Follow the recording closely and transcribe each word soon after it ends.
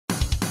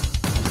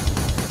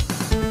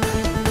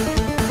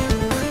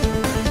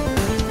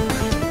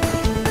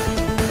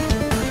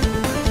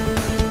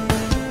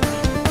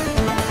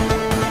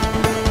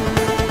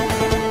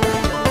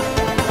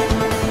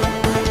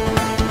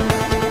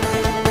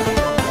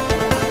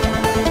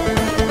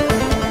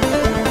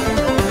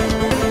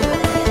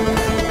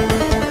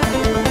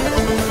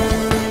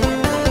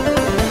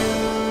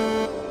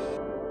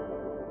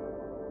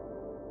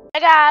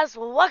guys,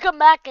 welcome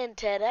back, and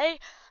today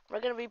we're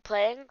going to be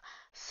playing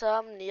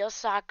some Neo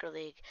Soccer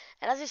League.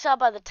 And as you saw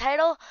by the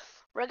title,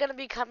 we're going to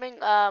be becoming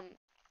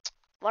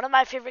one of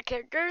my favorite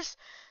characters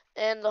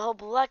in the whole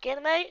Blue Lock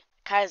anime,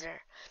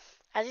 Kaiser.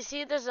 As you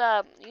see, there's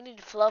you need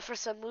to flow for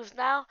some moves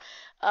now.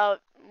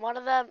 One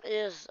of them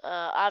is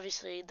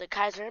obviously the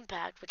Kaiser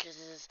Impact, which is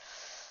his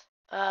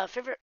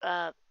favorite,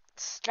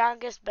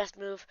 strongest, best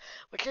move,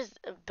 which is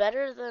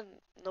better than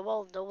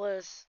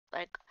Noah's,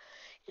 like,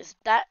 is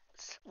that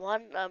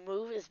one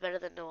move is better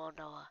than Noah.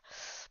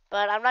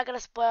 But I'm not going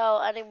to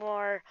spoil any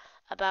more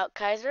about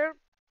Kaiser.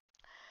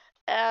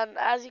 And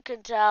as you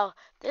can tell,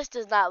 this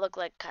does not look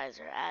like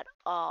Kaiser at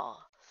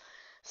all.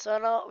 So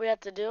you know what we have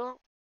to do?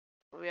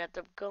 We have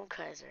to go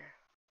Kaiser.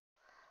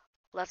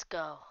 Let's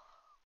go.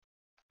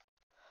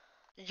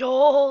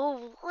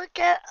 Yo, look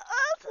at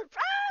us,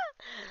 bro.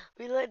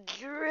 We look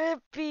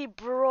drippy,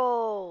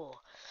 bro.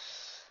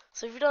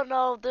 So if you don't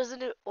know, there's a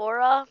new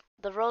aura.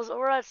 The Rose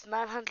Aura, it's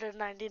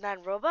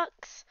 999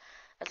 Robux,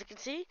 as you can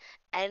see.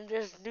 And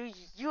there's new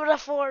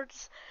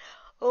uniforms.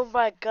 Oh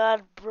my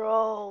god,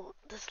 bro.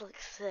 This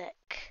looks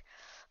sick.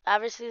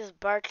 Obviously, there's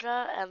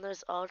Bartra, and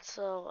there's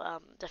also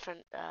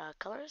different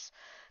colors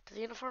to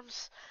the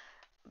uniforms.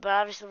 But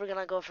obviously, we're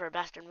gonna go for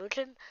Bastard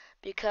Mutin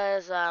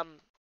because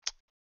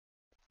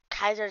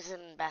Kaiser's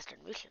in Bastard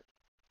Mutin.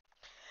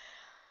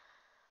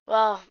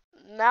 Well,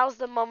 now's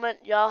the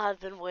moment y'all have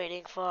been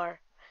waiting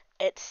for.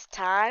 It's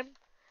time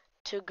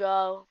to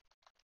go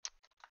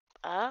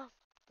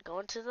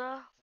into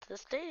the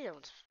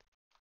stadiums.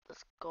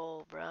 Let's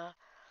go, bruh.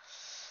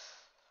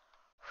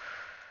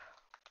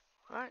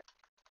 Alright,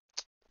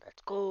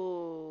 let's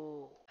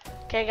go.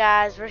 Okay,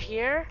 guys, we're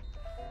here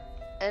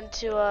into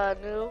it's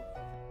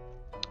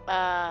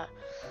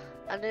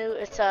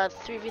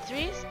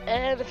 3v3s,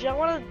 and if y'all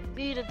want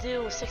me to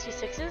do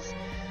 6v6s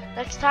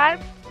next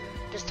time,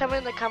 just tell me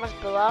in the comments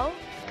below,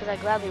 because I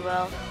gladly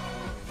will.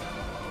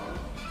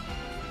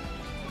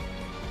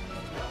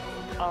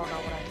 Oh no,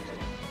 what I did.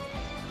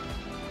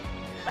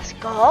 Let's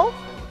go.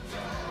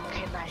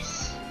 Okay,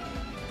 nice.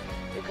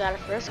 We got a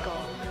first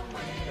goal.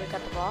 We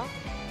got the ball.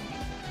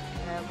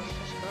 And let's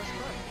just go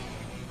score.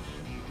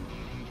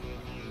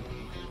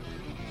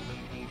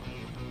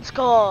 Let's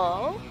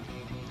go.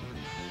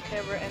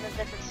 Okay, we're in a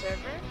different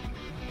server.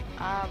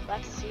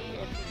 Let's see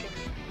if we can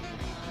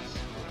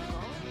score a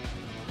goal.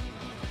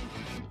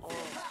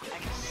 Oh, I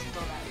can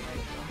stole that right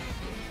now.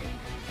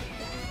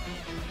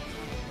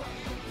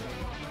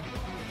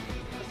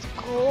 Let's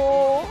go.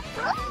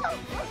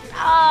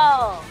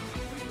 Oh!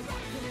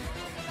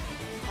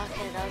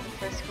 Okay, that was the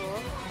first goal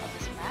of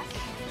this match.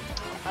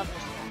 But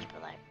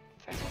like,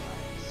 first goal I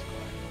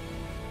scored.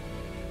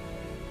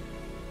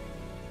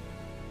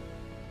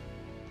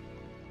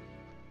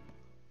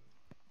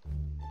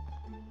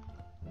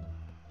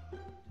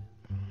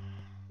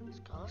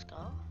 Let's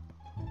go.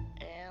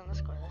 And let's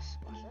score this.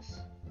 Watch this.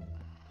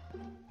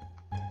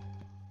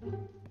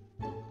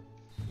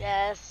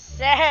 Yes,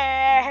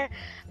 sir!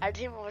 Our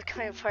team was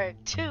coming for it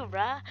too,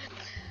 bruh.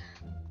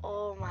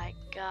 Oh my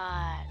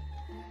god.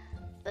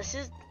 This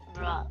is,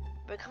 bruh.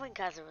 Becoming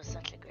Kaiser was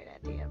such a great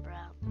idea,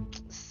 bruh.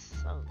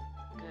 So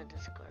good to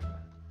score,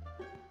 bruh.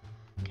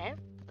 Okay,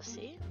 let's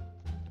see.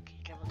 Okay,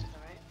 dribble to the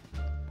right.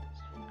 So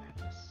we can grab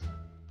this.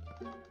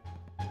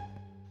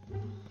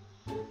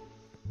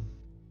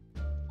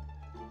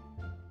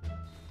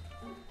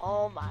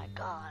 Oh my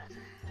god.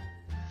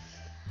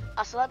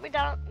 So let me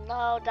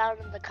know down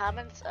in the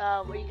comments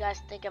what you guys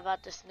think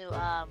about this new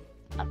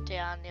update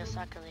on Neo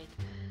Soccer League.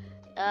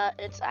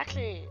 It's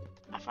actually,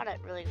 I find it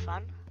really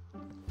fun.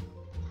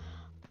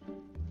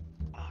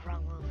 Oh,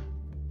 wrong move.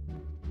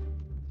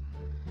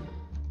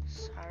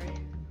 Sorry.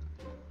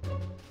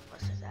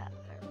 What's that?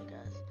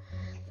 Because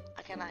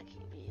I cannot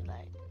be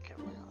like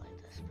dribbling out like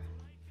this,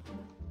 bro.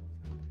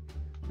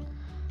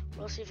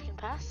 We'll see if you can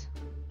pass.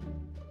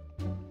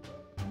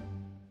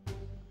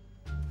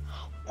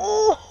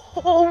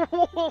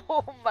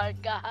 Oh my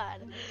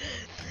god.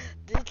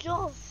 Did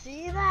y'all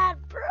see that,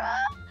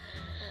 bruh?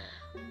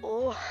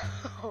 Oh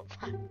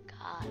my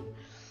god.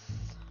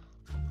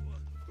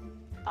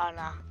 Oh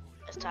no.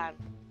 It's time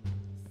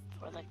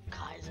for the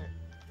Kaiser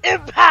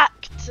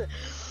Impact!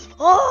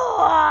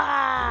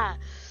 Oh!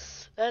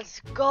 Let's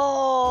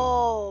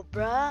go,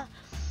 bruh.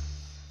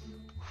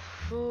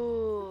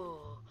 Whew.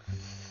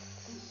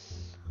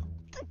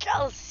 Did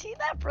y'all see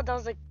that, bro? That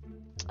was like,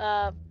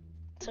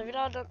 so if you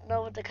don't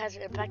know what the Kaiser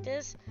Impact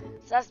is,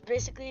 so that's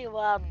basically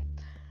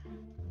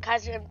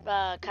Kaiser's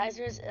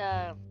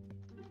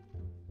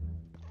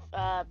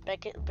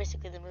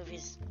basically the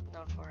movie's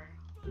known for.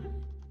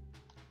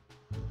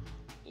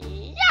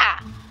 Yeah.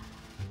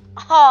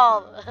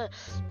 Oh, that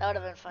would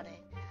have been funny.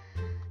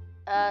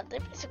 They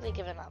basically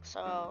given up,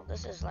 so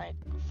this is like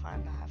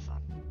fun to have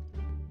fun.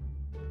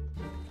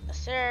 Yes,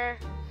 sir.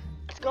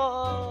 Let's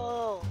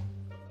go.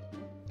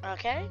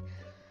 Okay.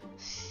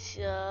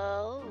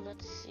 So,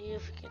 let's see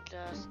if we can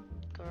just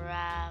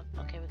grab.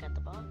 Okay, we got the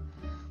ball.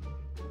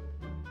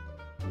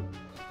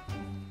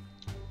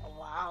 Oh,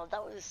 wow,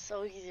 that was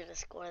so easy to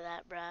score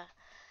that, bruh.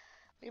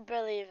 We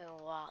barely even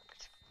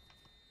walked.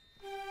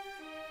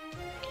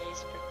 Okay,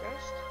 sprint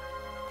burst.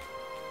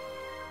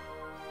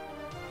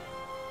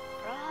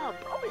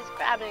 Bro is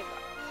grabbing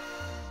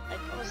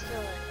like almost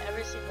like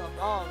every single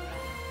ball, bro.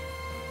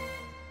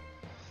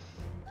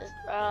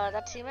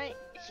 That teammate,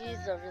 he's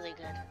really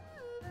good.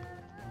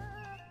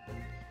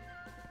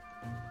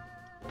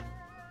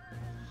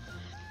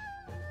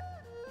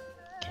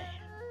 Okay,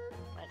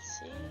 let's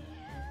see.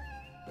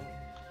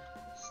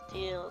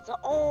 Steal the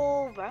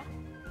bro.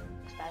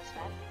 It's bad, it's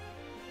bad.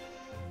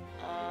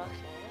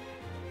 Okay.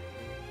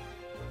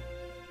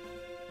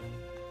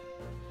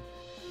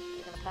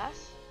 You gonna pass?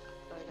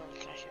 Or are you gonna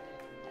trash it?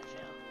 That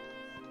failed.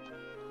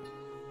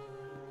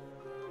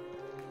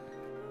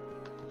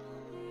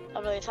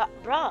 I'm really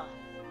bro.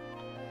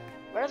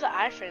 Where are the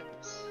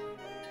iframes?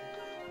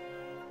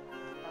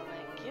 No,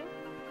 thank you.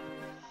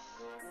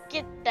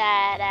 Get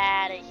that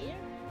out of here.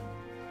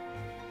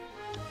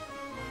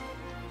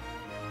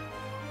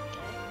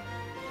 Okay.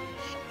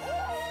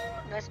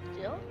 Nice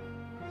deal.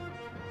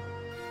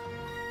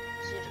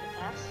 See if you can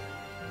pass.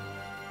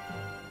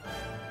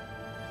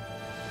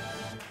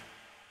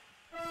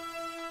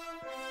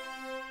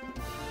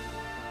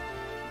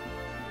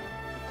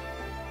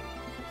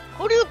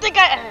 Who do you think I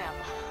am?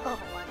 Oh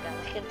my god,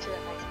 let's get into the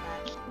next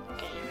match.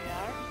 Okay, here we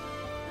are.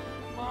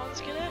 Come on,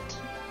 let's get it.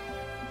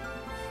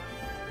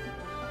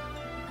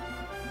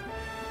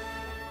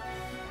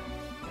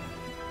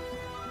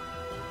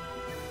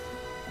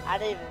 I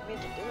didn't even mean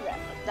to do that,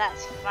 but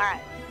that's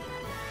fine.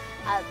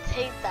 I'll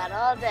take that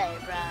all day,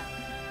 bruh.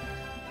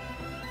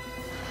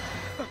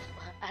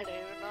 I don't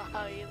even know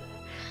how either.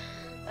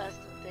 That's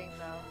the thing,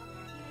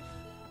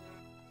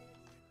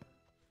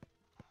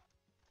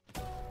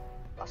 though.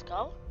 Let's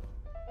go.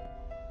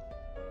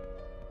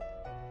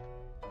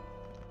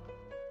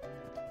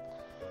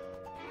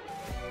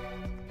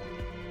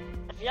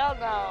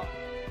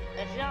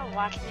 If y'all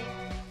watch me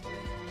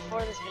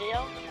before this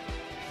video,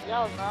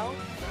 y'all know,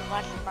 you're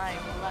watching my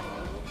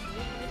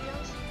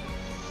videos,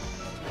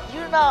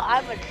 you know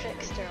I'm a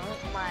trickster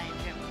with my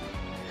dribbling.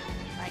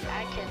 Like,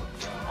 I can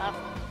up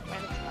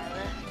right into my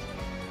left.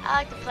 I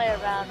like to play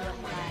around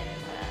with my,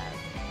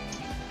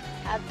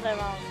 I'd play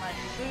around with my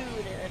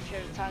food if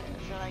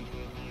you're like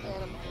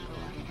anime.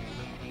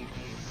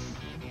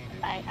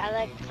 I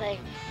like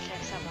playing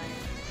tricks on my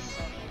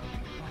so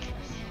watch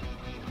this.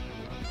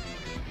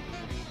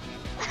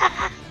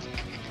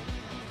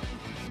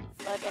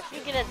 Look, if you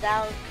get it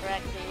down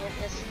correctly, it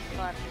is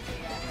fun to do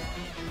that.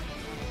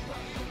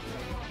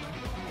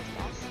 Nice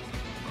pass.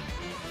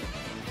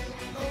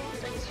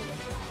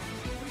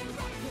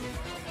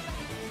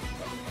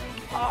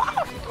 Oh, I'm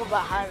gonna go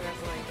behind real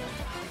quick.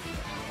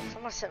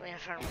 Someone set me in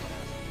front of me.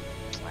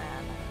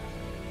 Man.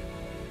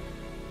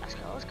 Let's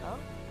go, let's go.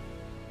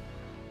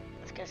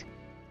 Let's get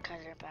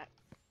Kaiser back.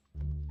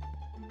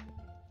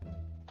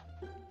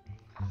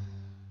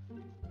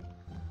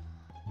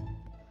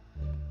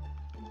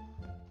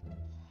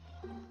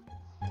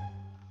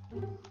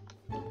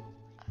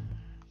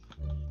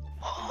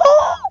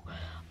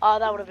 Oh,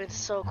 that would have been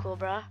so cool,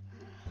 bruh.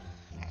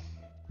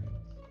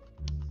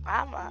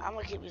 I'm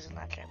gonna keep using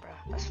that train, bro.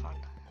 That's fun.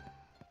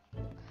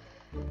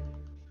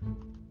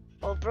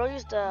 Well, bro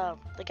used the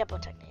Geppo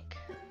technique.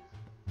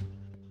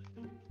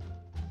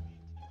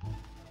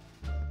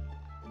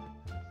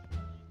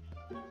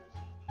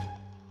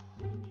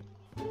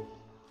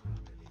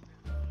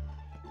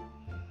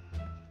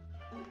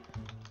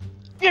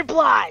 You're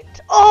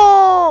blind!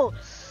 Oh!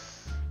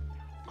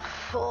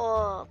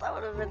 Oh, that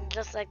would have been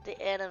just like the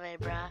anime,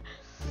 bruh.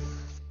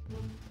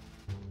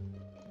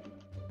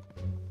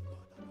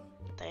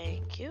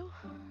 Thank you.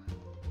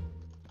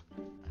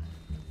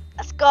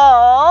 Let's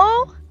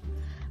go!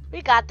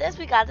 We got this,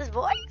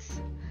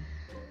 boys.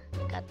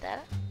 Got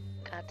that.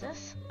 Got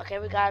this. Okay,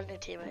 we got a new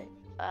teammate.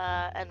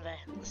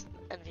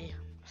 Envy.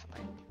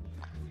 Something.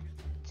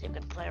 See if we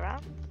can play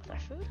around with our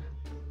food.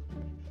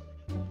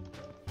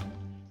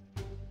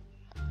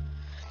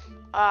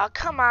 Oh,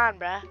 come on,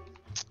 bruh.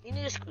 You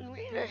need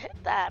to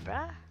hit that,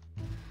 bruh.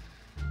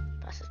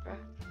 Pass this, bruh.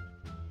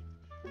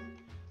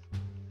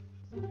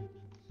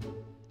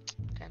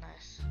 Okay,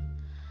 nice.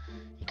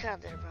 You kind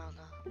of did it wrong,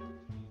 though.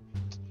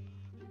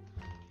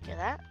 Get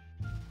that?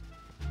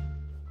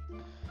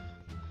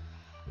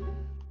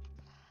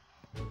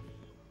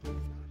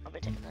 I'll be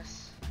taking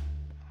this.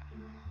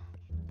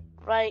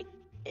 Right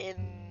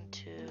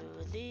into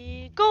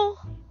the goal.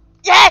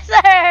 Yes,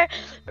 sir!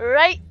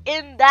 Right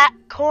in that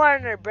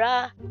corner,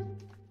 bruh.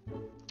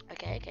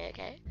 Okay.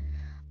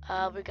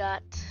 We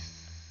got,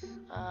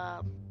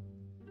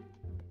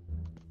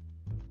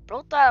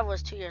 bro thought I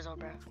was 2 years old,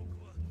 bro.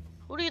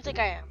 Who do you think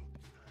I am?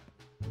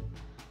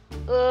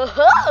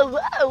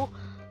 Whoa!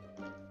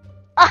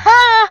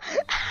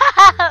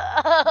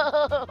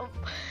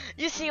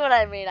 You see what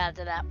I mean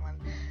after that one.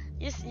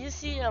 You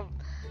see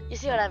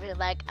what I mean.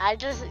 Like, I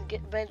just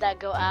made that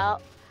go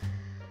out.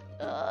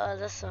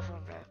 That's so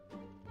fun, bro.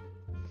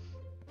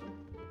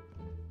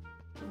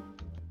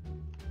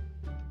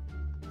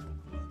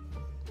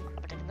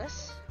 I'm taking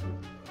this.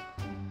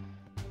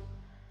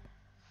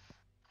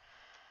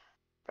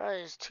 Bro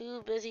is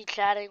too busy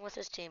chatting with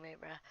his teammate,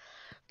 bro.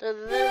 They're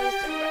literally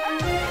sitting I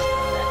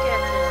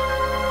can't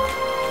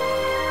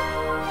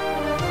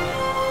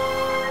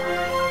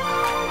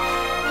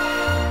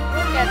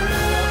look at this,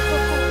 bro.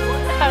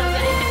 What are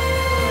they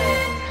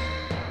doing?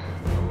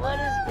 What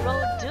is bro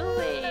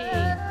doing?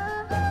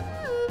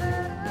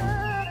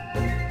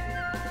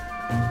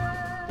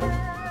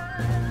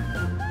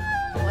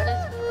 What is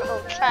bro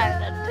trying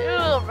to do,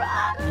 bro?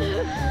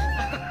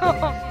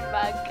 Oh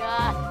my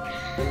god.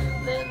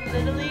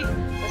 Literally,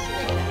 listen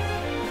to that.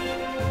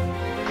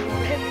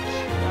 Cringe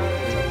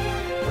Naruto.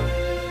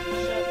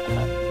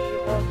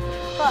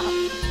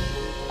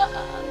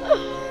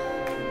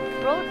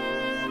 Bro,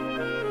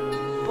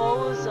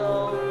 bozo,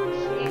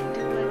 he ain't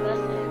doing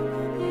nothing.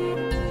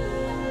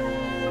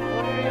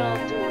 What are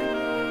y'all doing?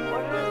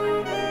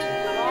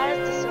 Why is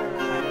the server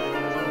fighting?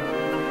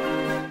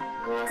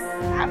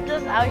 I'm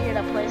just out here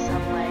to play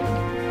some, like,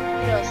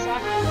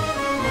 soccer.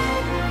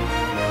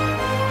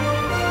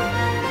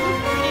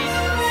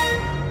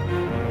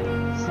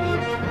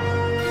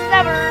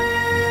 Never.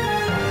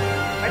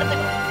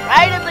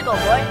 Right in the goal,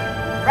 boy.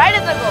 Right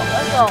in the goal.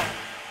 Let's go.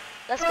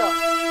 Let's go.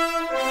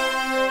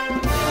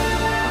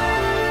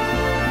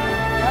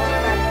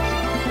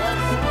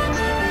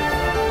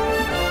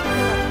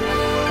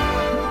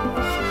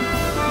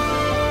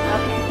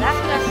 Okay, that's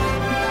good.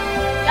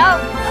 Y'all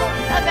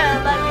not gonna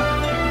let me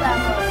use that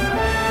one.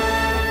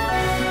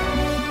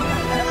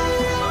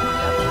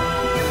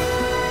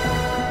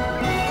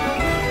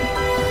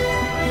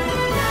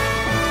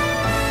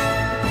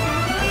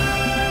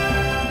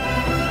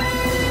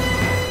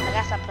 I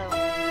gotta stop playing.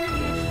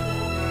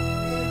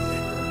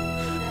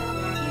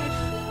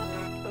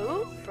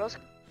 Ooh,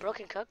 bro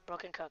can cook, bro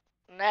can cook.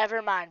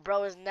 Never mind,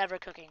 bro is never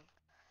cooking.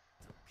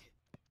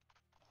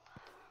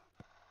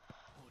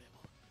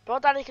 Bro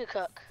thought he could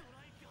cook.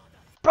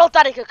 Bro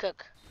thought he could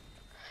cook.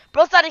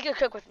 Bro thought he could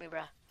cook with me,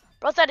 bro.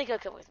 Bro thought he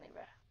could cook with me,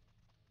 bro.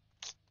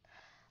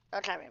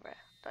 Don't try me, bro.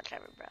 Don't try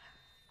me, bro.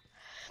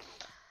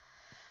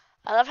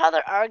 I love how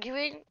they're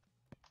arguing,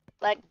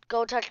 like,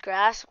 go touch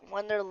grass,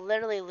 when they're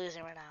literally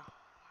losing right now.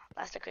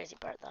 That's the crazy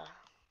part, though.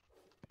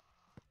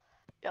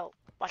 Yo,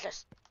 watch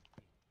this.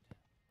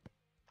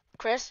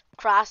 Chris,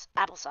 cross,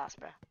 applesauce,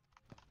 bro.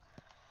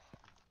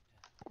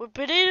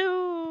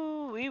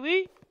 Whoopity-doo,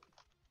 wee-wee.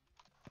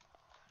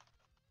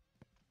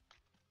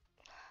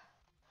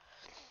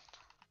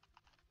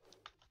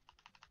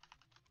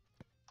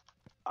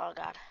 Oh,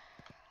 God.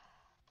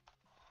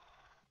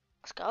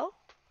 Let's go.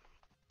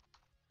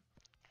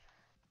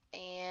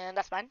 And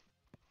that's mine.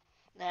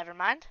 Never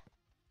mind.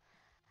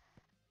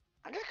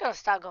 I'm just gonna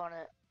stop going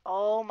to...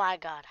 Oh, my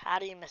God. How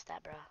do you miss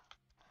that, bro?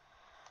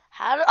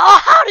 How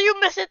do you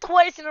miss it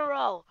twice in a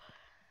row?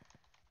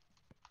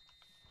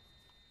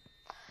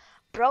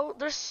 Bro,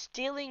 they're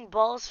stealing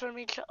balls from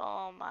each other.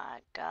 Oh,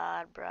 my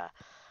God, bro.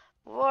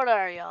 What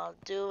are y'all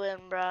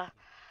doing, bro?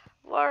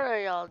 What are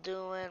y'all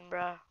doing,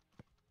 bro?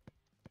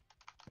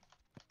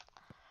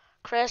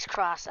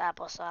 Crisscross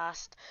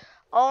applesauce.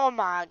 Oh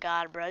my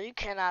god, bro. You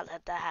cannot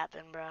let that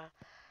happen, bro.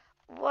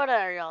 What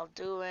are y'all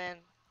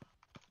doing?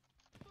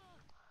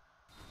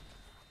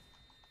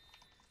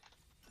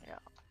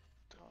 Y'all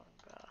doing,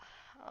 bro.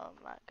 Oh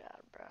my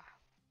god, bro.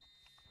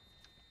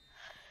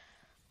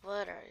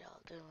 What are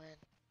y'all doing?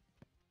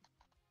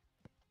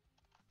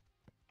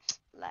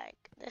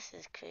 Like, this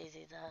is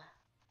crazy, though.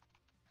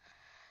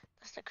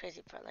 That's the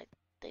crazy part. Like,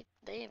 they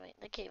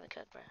can't even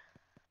cook, bro.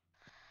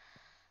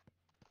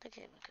 They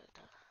can't even cook,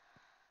 though.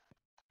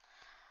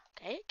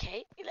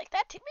 Okay, you like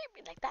that, teammate?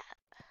 You like that?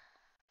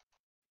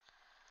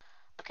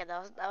 Okay,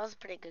 that was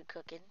pretty good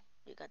cooking.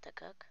 You got the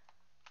cook.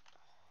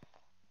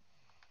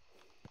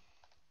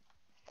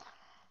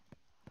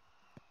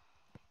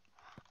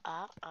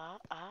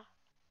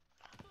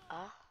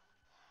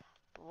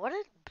 What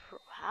did,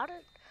 how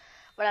did,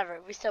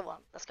 whatever, we still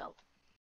won. Let's go.